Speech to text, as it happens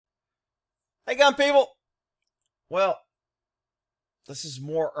Hey, gun people. Well, this is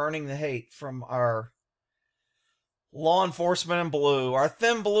more earning the hate from our law enforcement in blue, our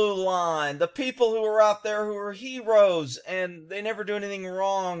thin blue line, the people who are out there who are heroes and they never do anything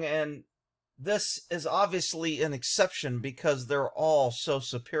wrong. And this is obviously an exception because they're all so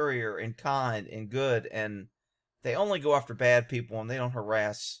superior and kind and good, and they only go after bad people and they don't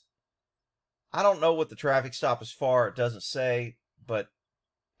harass. I don't know what the traffic stop is for. It doesn't say, but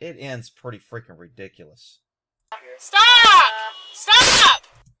it ends pretty freaking ridiculous. Stop! Stop!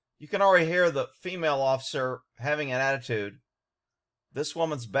 You can already hear the female officer having an attitude. This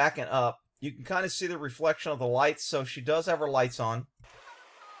woman's backing up. You can kind of see the reflection of the lights, so she does have her lights on.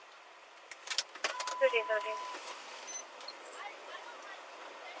 13, 13.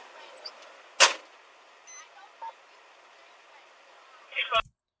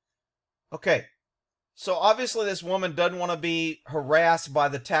 Okay, so obviously this woman doesn't want to be harassed by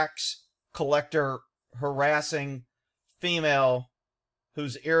the tax collector harassing female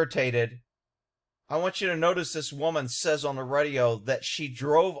who's irritated. I want you to notice this woman says on the radio that she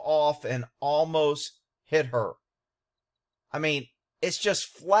drove off and almost hit her. I mean, it's just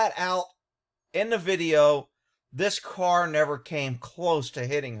flat out in the video, this car never came close to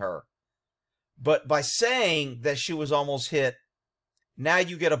hitting her. But by saying that she was almost hit, now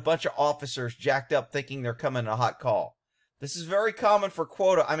you get a bunch of officers jacked up thinking they're coming a hot call. This is very common for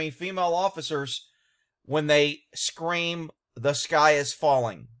female officers when they scream, "The sky is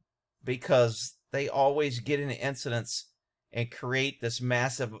falling," because they always get into incidents and create this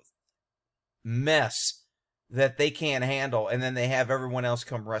massive mess that they can't handle, and then they have everyone else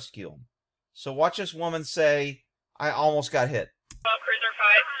come rescue them. So watch this woman say, "I almost got hit." Cruiser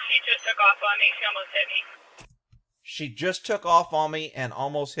 5, she just took off on me. She almost hit me. She just took off on me and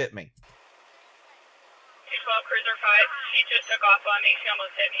almost hit me. 212 Cruiser 5, she just took off on me. She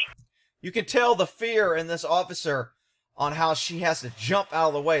almost hit me. You can tell the fear in this officer on how she has to jump out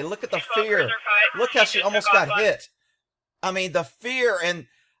of the way. Look at the fear. Look how she almost got hit. I mean, the fear, and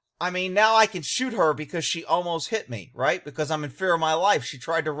I mean, now I can shoot her because she almost hit me, right? Because I'm in fear of my life. She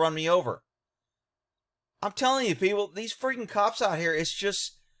tried to run me over. I'm telling you, people, these freaking cops out here, it's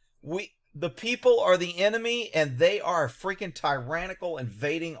just, the people are the enemy, and they are a freaking tyrannical,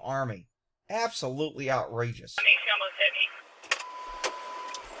 invading army. Absolutely outrageous. She almost hit me.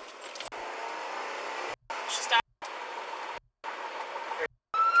 She stopped.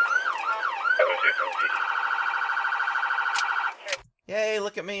 Yay,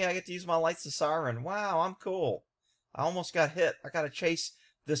 look at me. I get to use my lights and siren. Wow, I'm cool. I almost got hit. I got to chase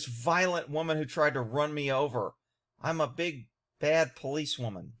this violent woman who tried to run me over. I'm a big, bad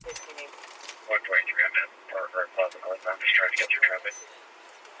policewoman. 212,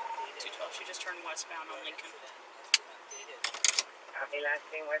 she just turned westbound on Lincoln. Copy, last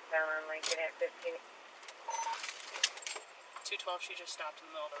being westbound on Lincoln at 15. 212, she just stopped in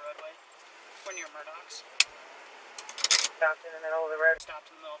the middle of the roadway. We're near Murdoch's. Stopped in the middle of the road. Stopped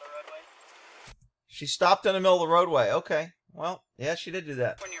in the middle of the roadway. She stopped in the middle of the roadway. Okay. Well, yeah, she did do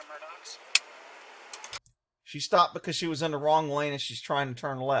that. We're near Murdoch's. She stopped because she was in the wrong lane and she's trying to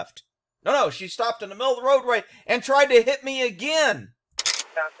turn left. No, she stopped in the middle of the roadway and tried to hit me again.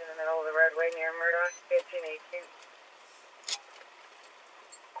 Stopped in the middle of the roadway near Murdoch, 1518.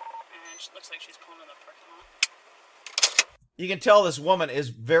 And she looks like she's pulling in the parking lot. You can tell this woman is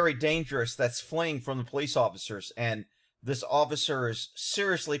very dangerous that's fleeing from the police officers, and this officer is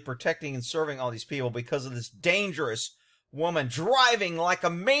seriously protecting and serving all these people because of this dangerous woman driving like a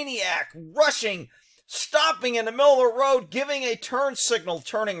maniac, rushing, stopping in the middle of the road, giving a turn signal,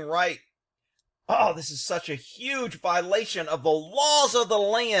 turning right. Oh, this is such a huge violation of the laws of the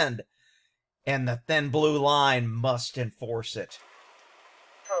land, and the thin blue line must enforce it.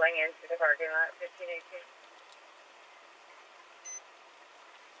 Pulling into the parking lot, 1518.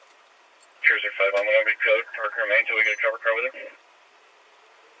 Cruiser 5 on the lobby code. Park remain until we get a cover car with her.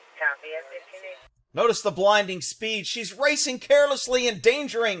 Copy at 1518. Notice the blinding speed. She's racing carelessly,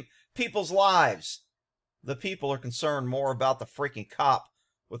 endangering people's lives. The people are concerned more about the freaking cop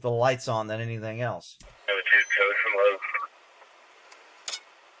with the lights on than anything else. Number 2 code from low.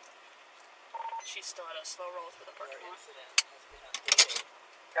 She's still at a slow roll through the parking lot.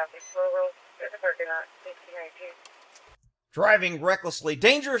 Copy, slow roll through the parking lot, 1519. Driving recklessly,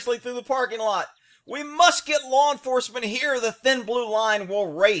 dangerously through the parking lot. We must get law enforcement here. The thin blue line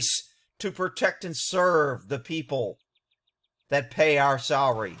will race to protect and serve the people that pay our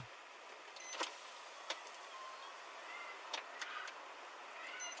salary.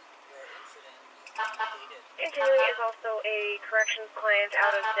 Interviewing is also a corrections client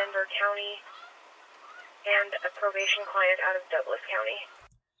out of Denver County and a probation client out of Douglas County.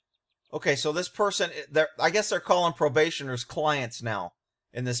 Okay, so this person, I guess they're calling probationers clients now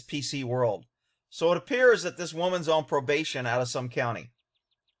in this PC world. So it appears that this woman's on probation out of some county,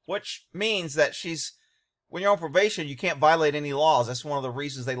 which means that when you're on probation, you can't violate any laws. That's one of the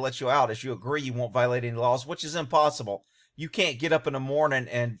reasons they let you out, is you agree you won't violate any laws, which is impossible. You can't get up in the morning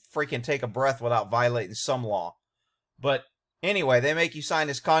and freaking take a breath without violating some law. But anyway, they make you sign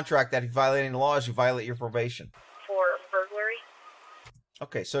this contract that if you violate any laws, you violate your probation. For burglary?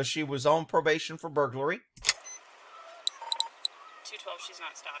 Okay, so she was on probation for burglary. 212, she's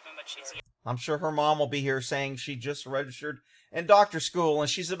not stopping, but she's... I'm sure her mom will be here saying she just registered in doctor school and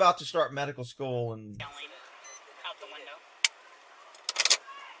she's about to start medical school and... yelling out the window.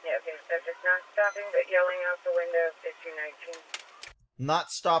 Yeah, okay, so just not stopping but yelling out the window, 1519.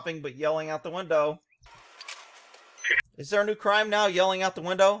 Not stopping but yelling out the window. Is there a new crime now, yelling out the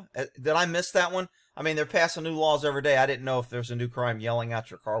window? Did I miss that one? I mean, they're passing new laws every day. I didn't know if there's a new crime, yelling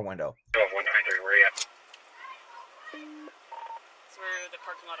out your car window. 123, where you at? Through the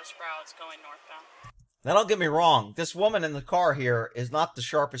parking lot of Sprouts going northbound. Now, don't get me wrong. This woman in the car here is not the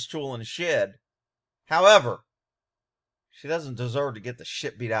sharpest tool in the shed. However, she doesn't deserve to get the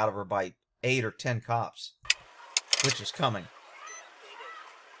shit beat out of her by 8 or 10 cops, which is coming.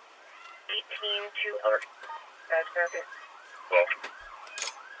 18 to alert. That's copy. 12.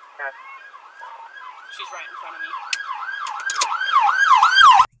 Copy. She's right in front of me.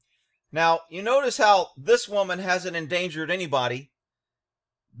 Now, you notice how this woman hasn't endangered anybody.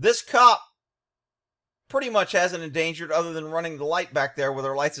 This cop pretty much hasn't endangered other than running the light back there with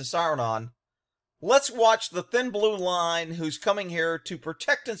her lights and siren on. Let's watch the thin blue line who's coming here to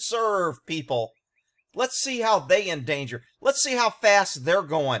protect and serve people. Let's see how they endanger. Let's see how fast they're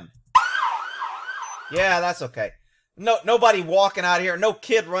going. Yeah, that's okay. Nobody walking out of here, no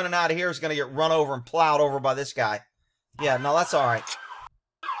kid running out of here is going to get run over and plowed over by this guy. Yeah, no, that's all right.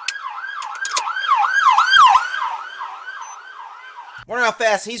 Wonder how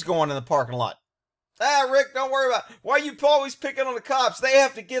fast he's going in the parking lot. Ah, Rick, don't worry about it. Why are you always picking on the cops? They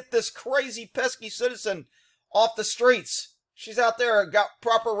have to get this crazy, pesky citizen off the streets. She's out there, got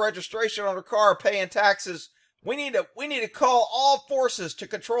proper registration on her car, paying taxes. We need to call all forces to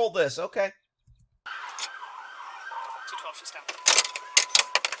control this. Okay. 212, she's stopped.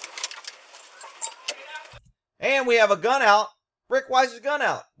 And we have a gun out. Rick, why is his gun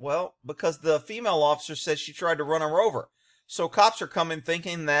out? Well, because the female officer said she tried to run her over. So cops are coming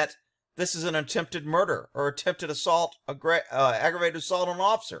thinking that this is an attempted murder or attempted assault, aggravated assault on an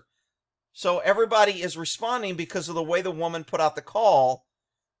officer. So everybody is responding because of the way the woman put out the call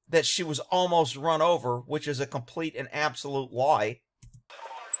that she was almost run over, which is a complete and absolute lie.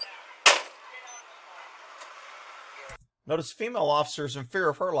 Notice female officers in fear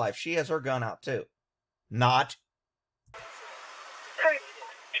of her life. She has her gun out too. Not.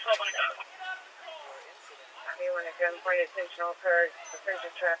 Gunpoint intentional card,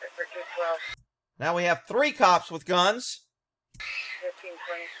 offensive traffic for 212. Now we have 3 cops with guns.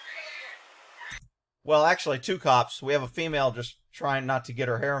 1520. Well, actually 2 cops. We have a female just trying not to get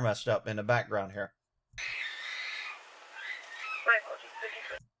her hair messed up in the background here.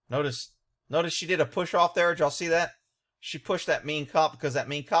 Notice she did a push off there. Did y'all see that? She pushed that mean cop because that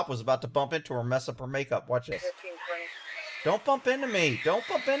mean cop was about to bump into her and mess up her makeup. Watch this. 1520. Don't bump into me. Don't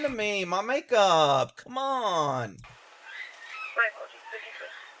bump into me. My makeup. Come on.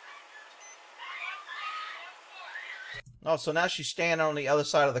 Oh, so now she's standing on the other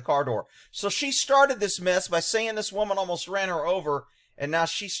side of the car door. So she started this mess by saying this woman almost ran her over, and now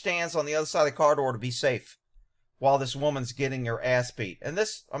she stands on the other side of the car door to be safe while this woman's getting her ass beat. And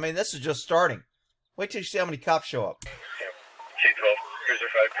this, I mean, this is just starting. Wait till you see how many cops show up. 212, Cruiser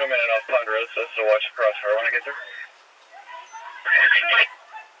 5, come in and off Ponderosa, so watch the crossfire when I get there.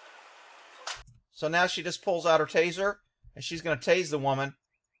 So now she just pulls out her taser, and she's going to tase the woman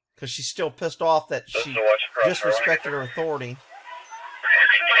because she's still pissed off that she disrespected her authority.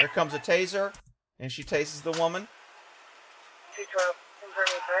 Here comes a taser, and she tases the woman. 212,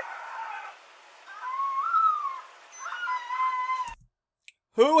 confirming cut.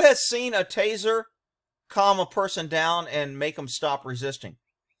 Who has seen a taser calm a person down and make them stop resisting?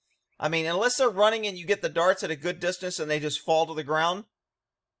 I mean, unless they're running and you get the darts at a good distance and they just fall to the ground,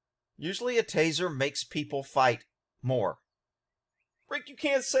 usually a taser makes people fight more. Rick, you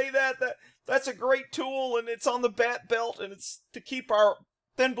can't say that. That's a great tool and it's on the bat belt and it's to keep our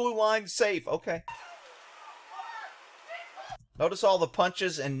thin blue line safe. Okay. Notice all the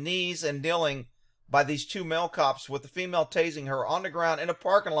punches and knees and kneeling by these 2 male cops with the female tasing her on the ground in a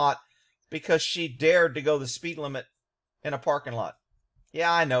parking lot because she dared to go the speed limit in a parking lot.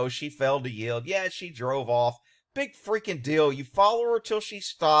 Yeah, I know, she failed to yield. Yeah, she drove off. Big freaking deal. You follow her till she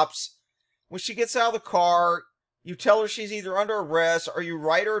stops. When she gets out of the car, you tell her she's either under arrest or you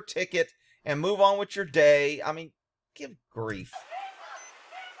write her a ticket and move on with your day. I mean, give grief. 5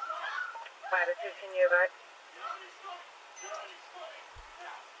 to 15 but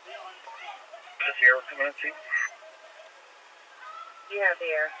This here, we're coming to. you have the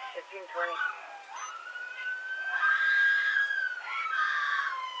air. 1520.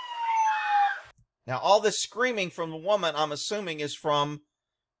 Now, all this screaming from the woman, I'm assuming, is from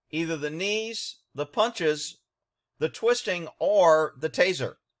either the knees, the punches, the twisting, or the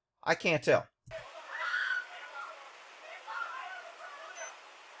taser. I can't tell.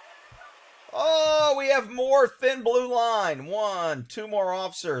 Oh, we have more thin blue line. 1, 2 more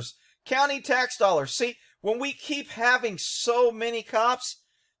officers. County tax dollars. See, when we keep having so many cops,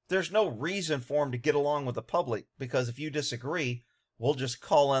 there's no reason for them to get along with the public, because if you disagree, we'll just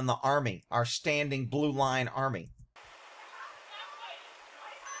call in the army, our standing blue line army.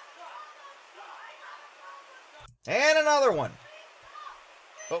 And another one.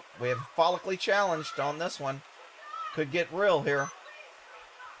 Oh, we have follically challenged on this one. Could get real here.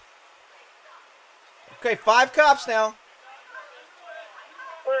 Okay, 5 cops now.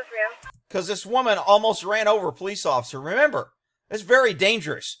 What is real? Because this woman almost ran over a police officer. Remember, it's very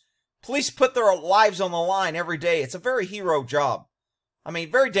dangerous. Police put their lives on the line every day. It's a very hero job. I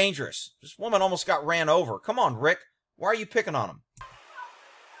mean, very dangerous. This woman almost got ran over. Come on, Rick. Why are you picking on him?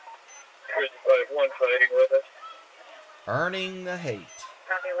 Here's the 5-1 fighting with us. Earning the hate.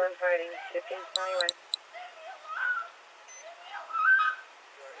 Copy 1 fighting. 1521.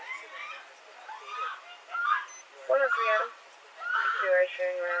 What is real? 2 are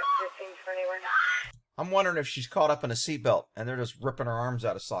showing route 1521. I'm wondering if she's caught up in a seatbelt and they're just ripping her arms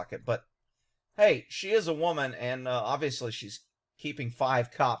out of socket. But, hey, she is a woman, and obviously she's keeping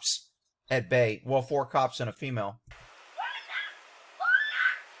 5 cops at bay. Well, 4 cops and a female.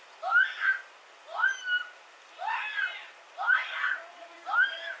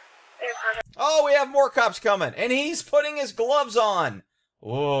 Oh, we have more cops coming. And he's putting his gloves on.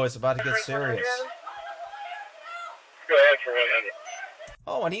 Oh, it's about to get serious. Go ahead for 100.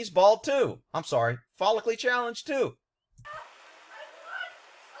 Oh, and he's bald too. I'm sorry. Follically challenged too.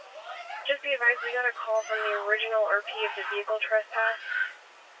 Just be advised, we got a call from the original RP of the vehicle trespass,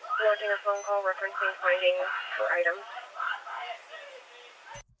 wanting a phone call referencing finding for items.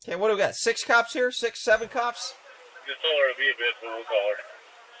 Okay, what do we got? 6 cops here? 6, 7 cops? Just tell her to be a bit, but we'll call her.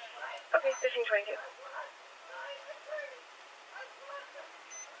 Okay, 1522.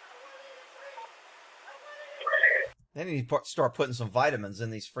 They need to start putting some vitamins in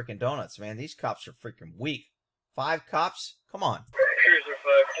these freaking donuts, man. These cops are freaking weak. 5 cops? Come on. Here's the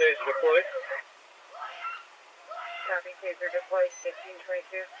 5 taser deployed. Copy, taser deployed,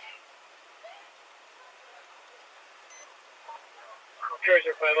 1522. Here's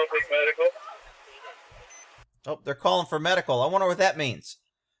your 5 take medical. Oh, they're calling for medical. I wonder what that means.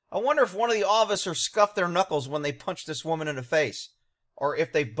 I wonder if one of the officers scuffed their knuckles when they punched this woman in the face. Or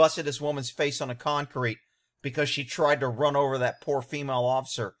if they busted this woman's face on the concrete because she tried to run over that poor female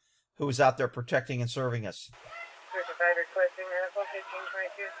officer who was out there protecting and serving us. Here's the 5 requesting medical,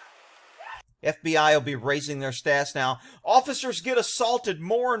 1522. FBI will be raising their stats now. Officers get assaulted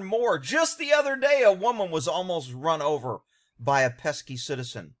more and more. Just the other day, a woman was almost run over by a pesky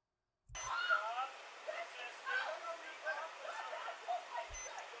citizen.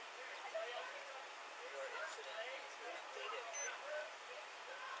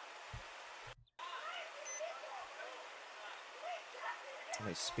 Let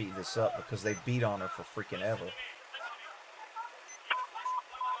me speed this up because they beat on her for freaking ever.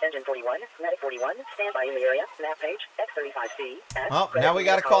 Engine 41, Medic 41, stand by in the area, map page, X35C. Oh, now we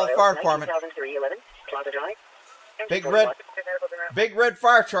got to call the fire department. Plaza Drive. Big red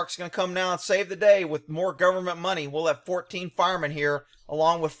fire truck's going to come now and save the day with more government money. We'll have 14 firemen here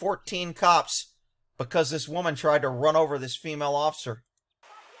along with 14 cops because this woman tried to run over this female officer.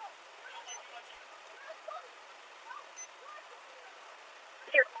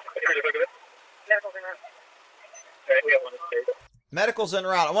 Medical's en route. Alright, we have one state. Medical's en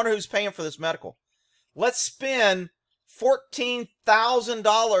route. I wonder who's paying for this medical. Let's spend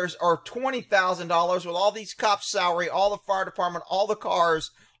 $14,000 or $20,000 with all these cops' salary, all the fire department, all the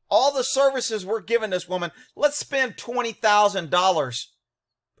cars, all the services we're giving this woman. Let's spend $20,000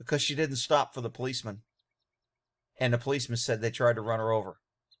 because she didn't stop for the policeman. And the policeman said they tried to run her over.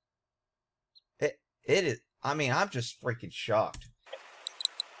 It is, I mean, I'm just freaking shocked.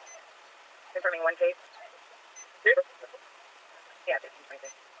 Confirming 1 case. Yeah,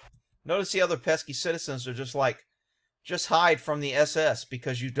 1522. Notice the other pesky citizens are just like, just hide from the SS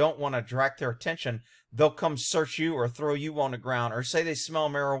because you don't want to direct their attention. They'll come search you or throw you on the ground or say they smell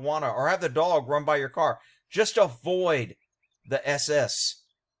marijuana or have the dog run by your car. Just avoid the SS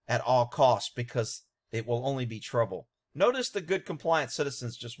at all costs because it will only be trouble. Notice the good compliant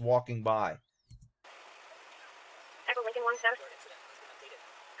citizens just walking by. Echo Lincoln 1 status.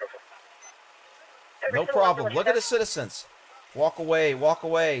 No problem. Look at the citizens. Walk away, walk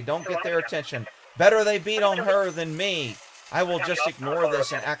away. Don't get their attention. Better they beat on her than me. I will just ignore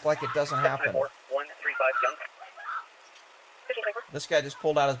this and act like it doesn't happen. 135 young. This guy just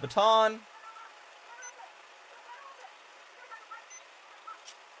pulled out his baton.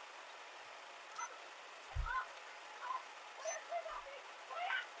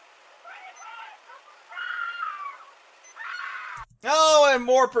 Oh, and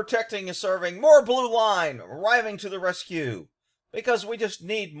more protecting and serving. More blue line arriving to the rescue. Because we just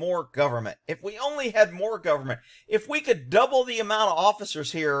need more government. If we only had more government, if we could double the amount of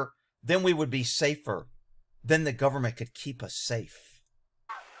officers here, then we would be safer. Then the government could keep us safe.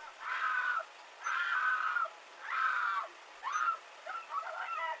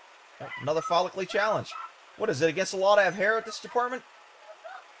 Oh, another follically challenge. What is it, against the law to have hair at this department?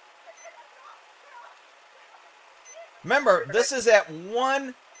 Remember, this is at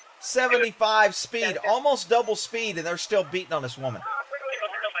 175 speed, almost double speed, and they're still beating on this woman.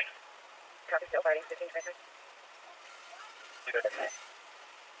 Copy, still fighting. 15 seconds. Copy, 15 seconds.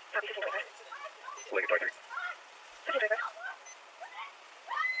 15 seconds.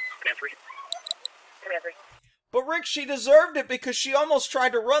 Command 3. Command 3. But Rick, she deserved it because she almost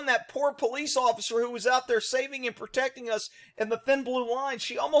tried to run that poor police officer who was out there saving and protecting us in the thin blue line.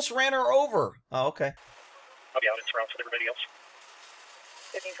 She almost ran her over. Oh, okay. I'll be out in surrounds with everybody else.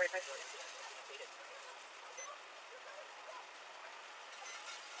 15:25.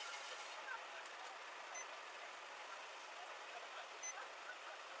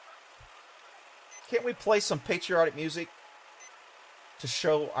 Can't we play some patriotic music to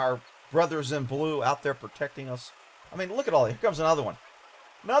show our brothers in blue out there protecting us? I mean, look at all that. Here comes another one.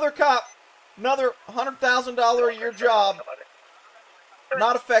 Another cop. Another $100,000 a year job.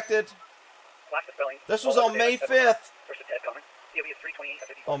 Not affected. This was on May 5th.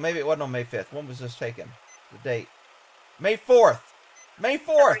 Oh, maybe it wasn't on May 5th. When was this taken? The date. May 4th. May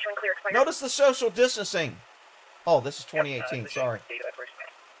 4th. Notice the social distancing. Oh, this is 2018. Sorry.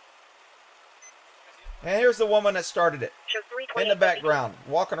 And here's the woman that started it. In the background.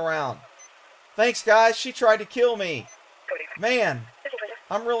 Walking around. Thanks, guys. She tried to kill me. Man,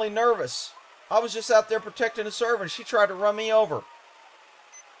 I'm really nervous. I was just out there protecting a servant. She tried to run me over.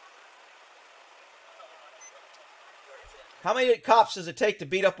 How many cops does it take to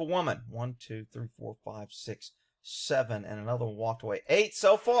beat up a woman? 1, 2, 3, 4, 5, 6, 7, and another one walked away. 8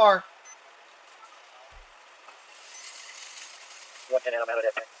 so far. What's in and I'm out of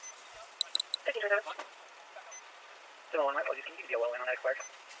that thing. 15:27. Still on my apologies. Can you be well in on that expired?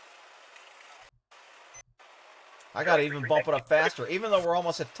 I gotta even bump it up faster, even though we're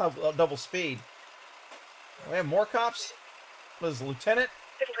almost at double speed. We have more cops? What is it, Lieutenant?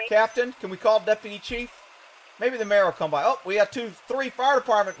 15:20. Captain? Can we call Deputy Chief? Maybe the mayor will come by. Oh, we got 2, 3 fire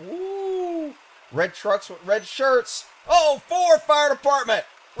department. Woo! Red trucks with red shirts. Oh, 4 fire department.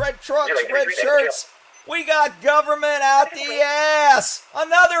 Red trucks, red shirts. We got government out the ass.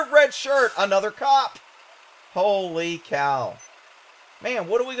 Another red shirt. Another cop. Holy cow. Man,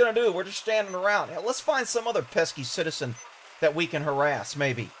 what are we going to do? We're just standing around. Hell, let's find some other pesky citizen that we can harass,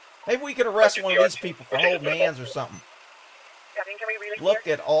 maybe. Maybe we can arrest one of these people for holding hands or something. Captain, can we relay Look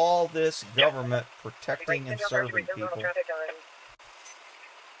here? at all this government protecting and serving people.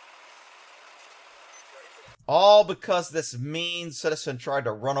 All because this mean citizen tried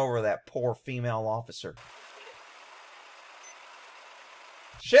to run over that poor female officer.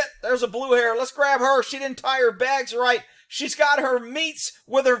 Shit, there's a blue hair. Let's grab her. She didn't tie her bags right. She's got her meats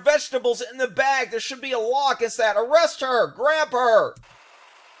with her vegetables in the bag. There should be a law against that. Arrest her. Grab her.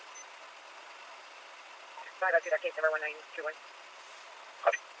 502, that case number 1921.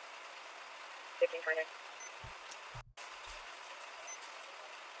 15:29.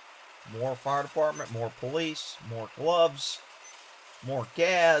 More fire department, more police, more gloves, more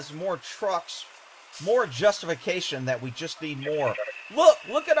gas, more trucks, more justification that we just need more.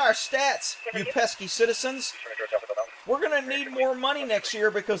 Look at our stats, you pesky citizens. We're going to need more money next year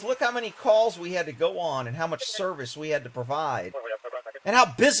because look how many calls we had to go on and how much service we had to provide and how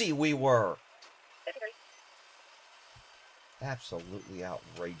busy we were. Absolutely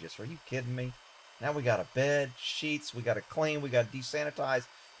outrageous. Are you kidding me? Now we got a bed, sheets, we got to clean, we got to desanitize.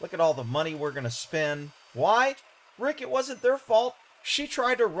 Look at all the money we're going to spend. Why? Rick, it wasn't their fault. She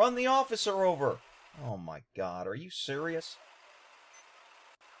tried to run the officer over. Oh my God, are you serious?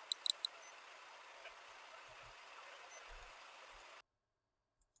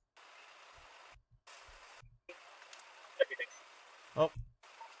 Oh,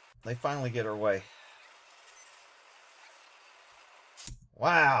 they finally get her way.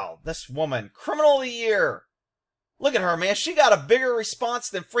 Wow, this woman, criminal of the year. Look at her, man. She got a bigger response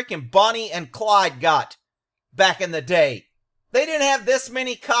than freaking Bonnie and Clyde got back in the day. They didn't have this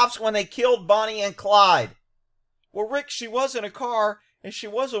many cops when they killed Bonnie and Clyde. Well, Rick, she was in a car, and she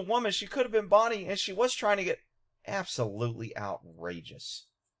was a woman. She could have been Bonnie, and she was trying to get absolutely outrageous.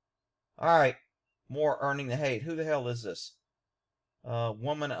 All right, more earning the hate. Who the hell is this?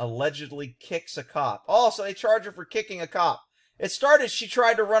 Woman allegedly kicks a cop. Oh, so they charge her for kicking a cop. It started, she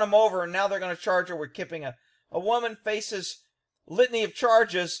tried to run him over, and now they're going to charge her with kicking a woman faces litany of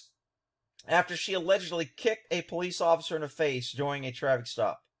charges after she allegedly kicked a police officer in the face during a traffic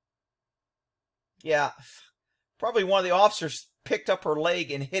stop. Yeah, probably one of the officers picked up her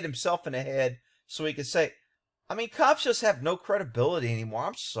leg and hit himself in the head so he could say, I mean, cops just have no credibility anymore.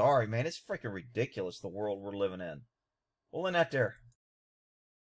 I'm sorry, man. It's freaking ridiculous, the world we're living in. We'll end that there.